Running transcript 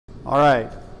All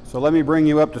right, so let me bring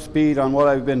you up to speed on what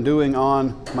I've been doing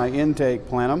on my intake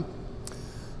plenum.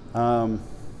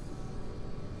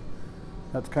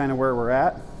 That's kind of where we're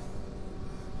at.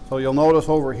 So you'll notice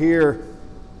over here,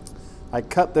 I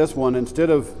cut this one. Instead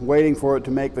of waiting for it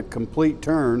to make the complete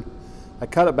turn, I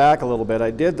cut it back a little bit.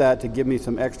 I did that to give me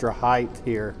some extra height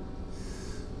here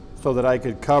so that I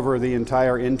could cover the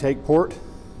entire intake port.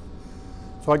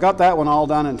 So I got that one all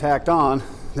done and tacked on.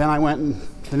 Then I went and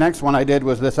the next one I did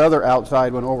was this other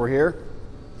outside one over here.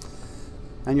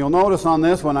 And you'll notice on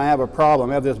this one I have a problem.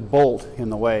 I have this bolt in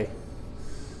the way.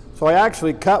 So I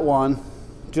actually cut one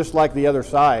just like the other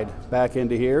side back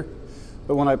into here.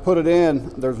 But when I put it in,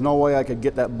 there's no way I could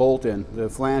get that bolt in. The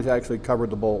flange actually covered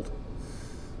the bolt.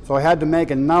 So I had to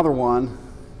make another one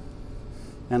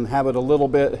and have it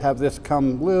have this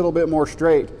come a little bit more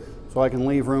straight so I can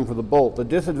leave room for the bolt. The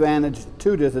disadvantage,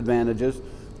 two disadvantages.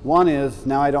 One is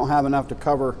now I don't have enough to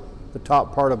cover the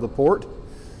top part of the port.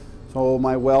 So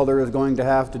my welder is going to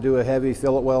have to do a heavy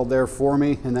fillet weld there for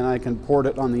me, and then I can port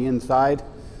it on the inside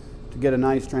to get a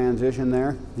nice transition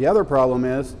there. The other problem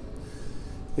is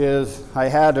I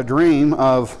had a dream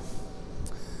of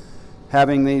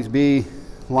having these be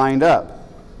lined up.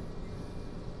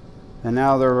 And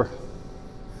now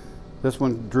this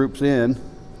one droops in and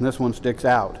this one sticks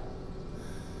out.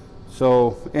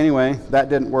 So anyway, that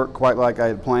didn't work quite like I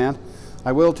had planned.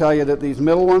 I will tell you that these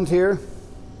middle ones here,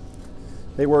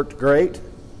 they worked great.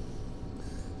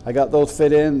 I got those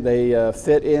fit in. They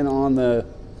fit in on the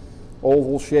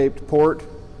oval shaped port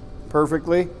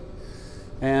perfectly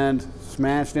and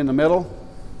smashed in the middle.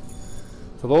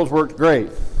 So those worked great.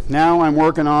 Now I'm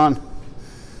working on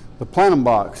the plenum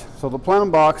box. So the plenum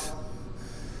box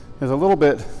is a little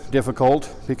bit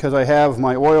difficult because I have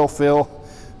my oil fill,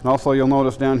 and also you'll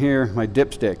notice down here my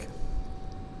dipstick.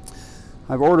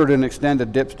 I've ordered an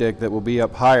extended dipstick that will be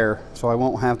up higher so I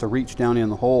won't have to reach down in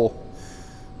the hole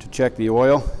to check the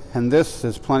oil, and this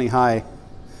is plenty high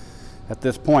at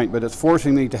this point, but it's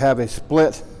forcing me to have a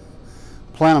split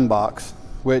plenum box,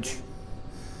 which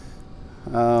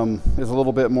is a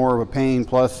little bit more of a pain.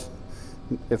 Plus,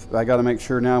 if I got to make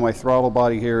sure now my throttle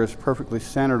body here is perfectly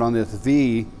centered on this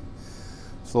V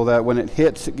so that when it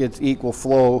hits it gets equal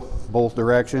flow both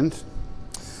directions.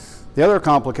 The other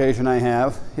complication I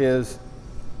have is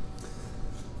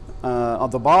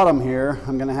at the bottom here,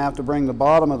 I'm going to have to bring the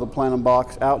bottom of the plenum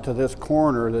box out to this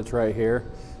corner that's right here,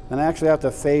 and I actually have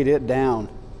to fade it down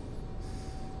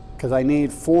because I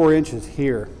need 4 inches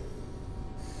here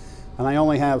and I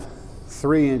only have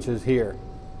 3 inches here.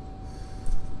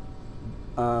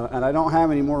 And I don't have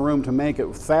any more room to make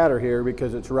it fatter here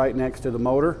because it's right next to the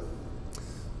motor,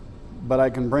 but I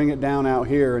can bring it down out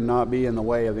here and not be in the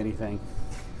way of anything.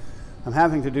 I'm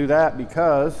having to do that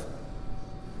because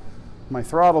my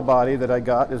throttle body that I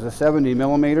got is a 70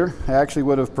 millimeter. I actually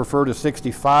would have preferred a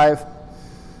 65.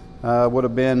 Would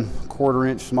have been a 1/4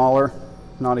 inch smaller,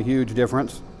 not a huge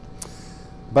difference.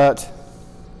 But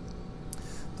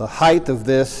the height of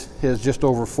this is just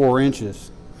over 4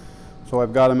 inches. So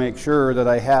I've got to make sure that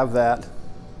I have that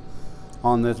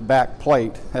on this back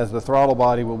plate, as the throttle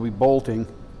body will be bolting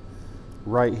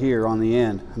right here on the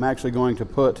end. I'm actually going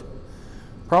to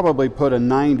probably put a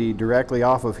 90 directly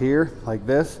off of here like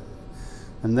this,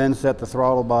 and then set the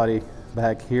throttle body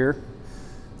back here.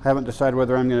 I haven't decided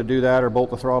whether I'm going to do that or bolt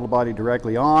the throttle body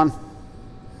directly on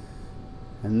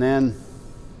and then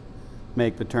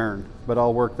make the turn, but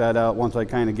I'll work that out once I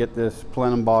kind of get this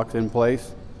plenum box in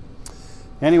place.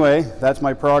 Anyway, that's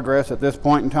my progress at this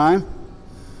point in time,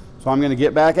 so I'm going to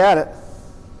get back at it.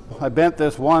 I bent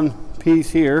this one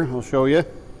piece here, I'll show you.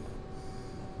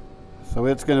 So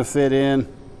it's going to fit in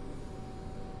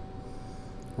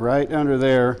right under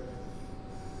there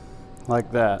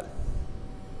like that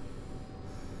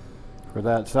for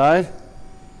that side.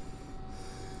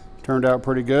 Turned out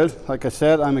pretty good. Like I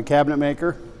said, I'm a cabinet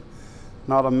maker,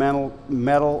 not a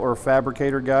metal or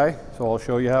fabricator guy, so I'll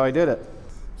show you how I did it.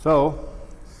 So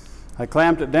I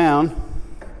clamped it down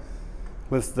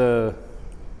with the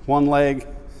one leg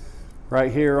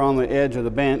right here on the edge of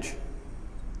the bench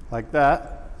like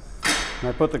that, and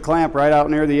I put the clamp right out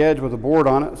near the edge with a board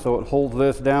on it so it holds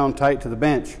this down tight to the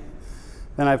bench.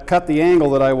 Then I've cut the angle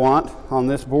that I want on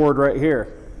this board right here.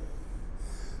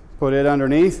 Put it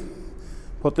underneath,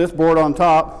 put this board on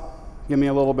top, give me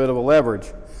a little bit of a leverage,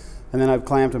 and then I've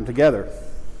clamped them together.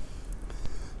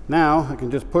 Now I can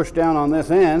just push down on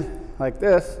this end like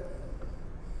this,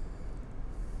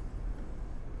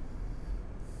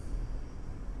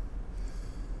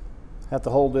 have to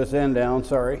hold this end down,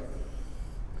 sorry.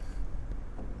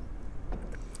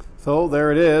 So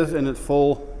there it is in its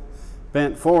full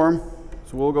bent form.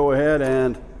 So we'll go ahead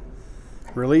and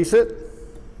release it,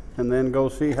 and then go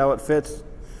see how it fits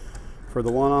for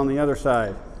the one on the other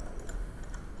side.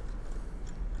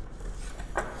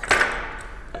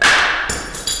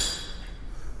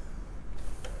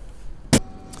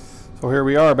 So here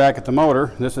we are back at the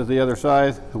motor. This is the other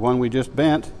side, the one we just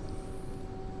bent.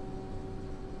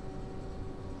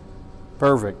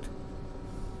 Perfect.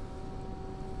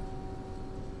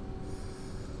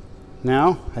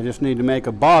 Now I just need to make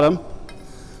a bottom.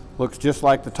 Looks just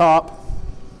like the top.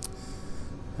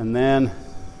 And then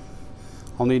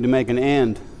I'll need to make an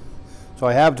end. So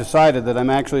I have decided that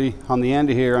I'm actually, on the end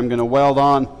of here, I'm going to weld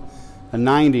on a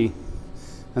 90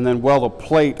 and then weld a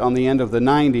plate on the end of the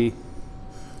 90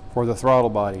 for the throttle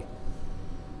body.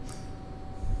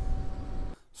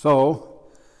 So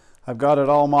I've got it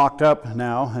all mocked up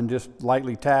now and just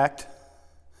lightly tacked.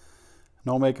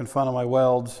 No making fun of my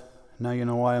welds. Now you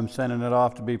know why I'm sending it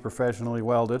off to be professionally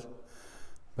welded.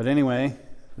 But anyway,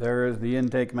 there is the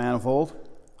intake manifold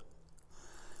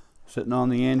sitting on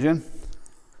the engine.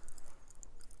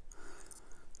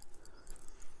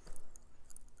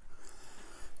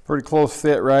 Pretty close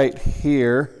fit right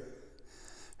here.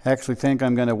 I actually think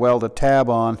I'm going to weld a tab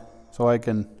on so I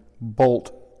can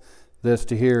bolt this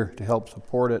to here to help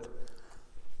support it.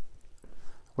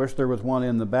 Wish there was one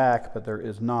in the back, but there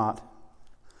is not.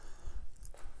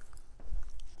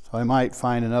 So I might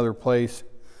find another place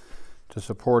to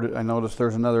support it. I noticed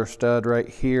there's another stud right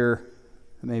here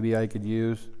that maybe I could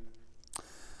use.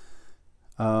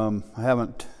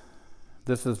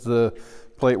 This is the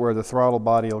plate where the throttle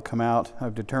body will come out.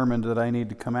 I've determined that I need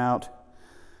to come out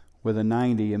with a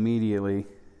 90 immediately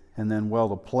and then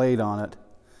weld a plate on it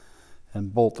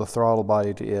and bolt the throttle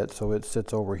body to it so it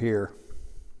sits over here.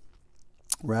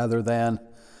 Rather than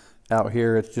out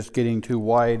here, it's just getting too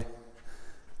wide.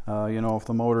 You know, if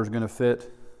the motor's going to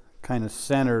fit kind of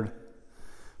centered,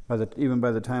 even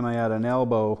by the time I add an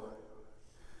elbow,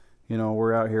 you know,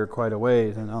 we're out here quite a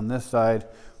ways. And on this side,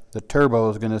 the turbo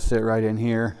is going to sit right in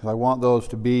here. I want those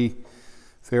to be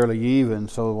fairly even,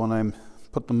 so when I'm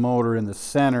put the motor in the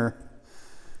center,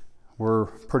 we're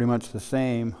pretty much the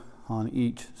same on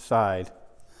each side.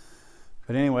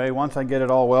 But anyway, once I get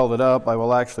it all welded up, I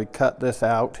will actually cut this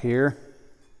out here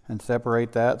and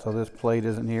separate that so this plate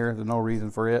isn't here. There's no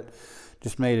reason for it.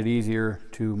 Just made it easier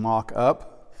to mock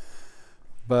up.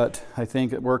 But I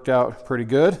think it worked out pretty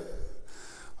good.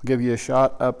 I'll give you a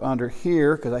shot up under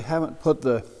here because I haven't put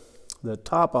the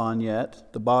top on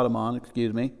yet, the bottom on,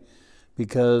 excuse me,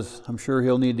 because I'm sure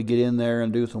he'll need to get in there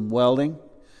and do some welding.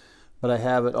 But I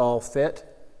have it all fit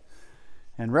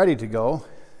and ready to go.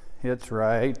 It's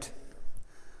right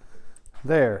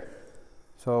there.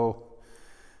 So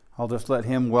I'll just let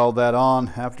him weld that on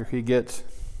after he gets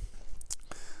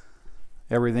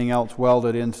everything else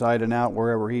welded inside and out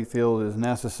wherever he feels is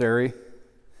necessary.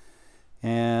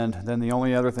 And then the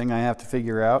only other thing I have to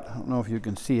figure out, I don't know if you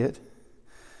can see it,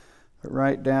 but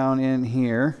right down in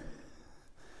here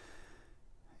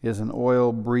is an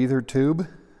oil breather tube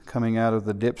coming out of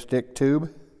the dipstick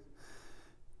tube,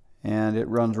 and it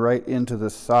runs right into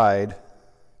the side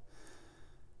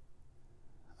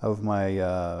of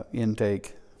my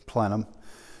intake plenum.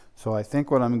 So I think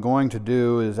what I'm going to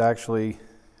do is actually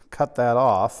cut that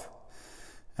off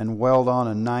and weld on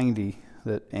a 90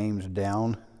 that aims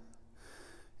down,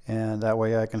 and that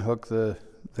way I can hook the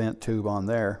vent tube on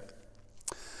there.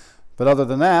 But other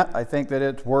than that, I think that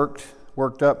it's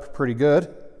worked up pretty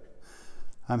good.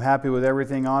 I'm happy with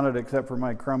everything on it except for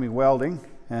my crummy welding,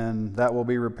 and that will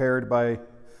be repaired by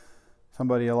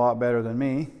somebody a lot better than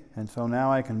me. And so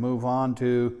now I can move on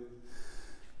to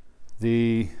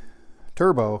the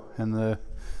turbo and the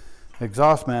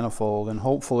exhaust manifold, and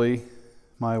hopefully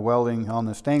my welding on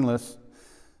the stainless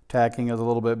tacking is a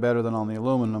little bit better than on the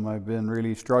aluminum. I've been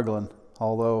really struggling,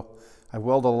 although I've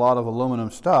welded a lot of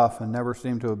aluminum stuff and never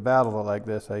seemed to have battled it like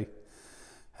this. I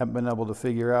haven't been able to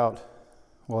figure out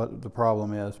what the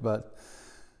problem is, but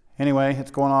anyway,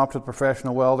 it's going off to the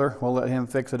professional welder. We'll let him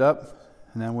fix it up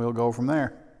and then we'll go from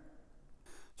there.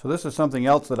 So this is something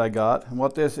else that I got, and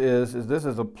what this is this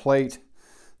is a plate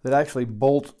that actually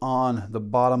bolts on the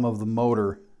bottom of the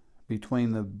motor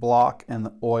between the block and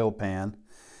the oil pan,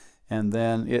 and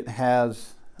then it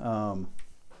has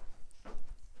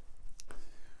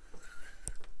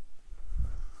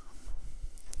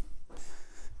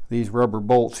these rubber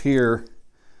bolts here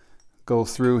go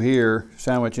through here,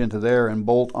 sandwich into there, and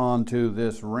bolt onto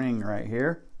this ring right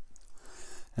here,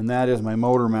 and that is my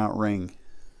motor mount ring.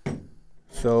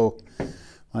 So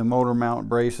my motor mount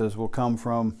braces will come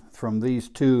from these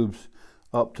tubes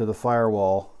up to the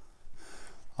firewall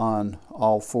on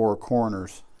all four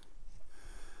corners.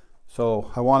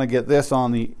 So I want to get this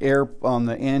on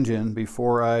the engine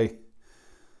before I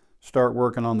start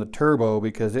working on the turbo,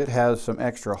 because it has some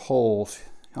extra holes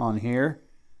on here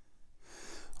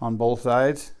on both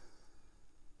sides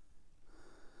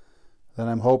that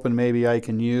I'm hoping maybe I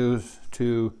can use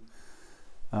to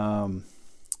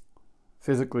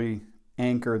physically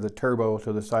anchor the turbo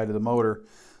to the side of the motor.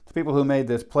 The people who made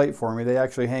this plate for me, they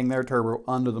actually hang their turbo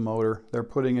under the motor. They're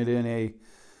putting it in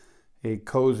a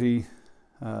cozy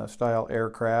style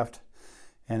aircraft,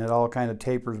 and it all kind of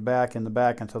tapers back in the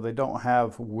back, and so they don't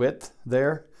have width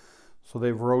there. So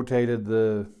they've rotated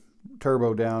the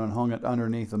turbo down and hung it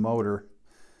underneath the motor.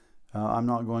 I'm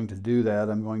not going to do that.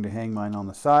 I'm going to hang mine on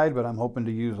the side, but I'm hoping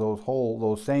to use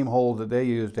those same holes that they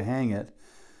used to hang it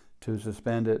to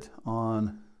suspend it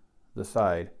on the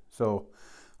side. So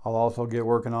I'll also get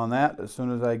working on that as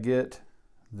soon as I get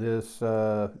this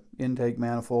intake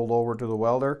manifold over to the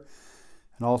welder.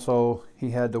 And also, he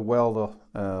had to weld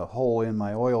a hole in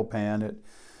my oil pan.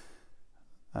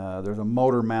 There's a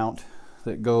motor mount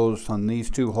that goes on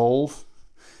these two holes,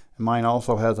 and mine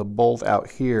also has a bolt out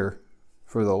here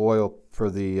for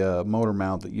the motor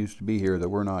mount that used to be here that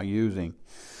we're not using.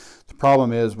 The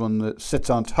problem is when it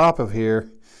sits on top of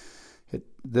here,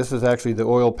 this is actually the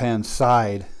oil pan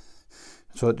side,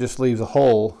 so it just leaves a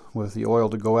hole with the oil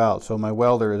to go out. So my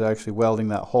welder is actually welding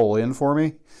that hole in for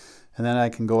me, and then I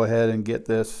can go ahead and get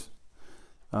this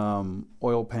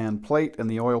oil pan plate and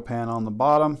the oil pan on the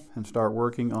bottom and start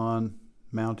working on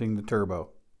mounting the turbo.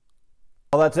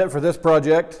 Well, that's it for this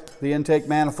project. The intake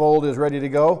manifold is ready to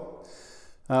go.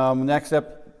 Next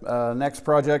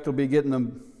project will be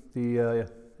getting the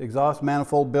exhaust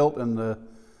manifold built and the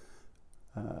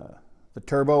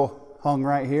turbo hung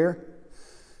right here.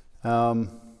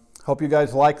 Hope you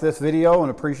guys like this video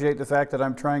and appreciate the fact that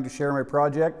I'm trying to share my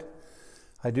project.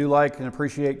 I do like and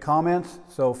appreciate comments,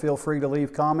 so feel free to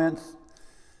leave comments.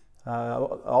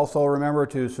 Also remember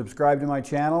to subscribe to my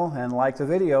channel and like the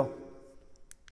video.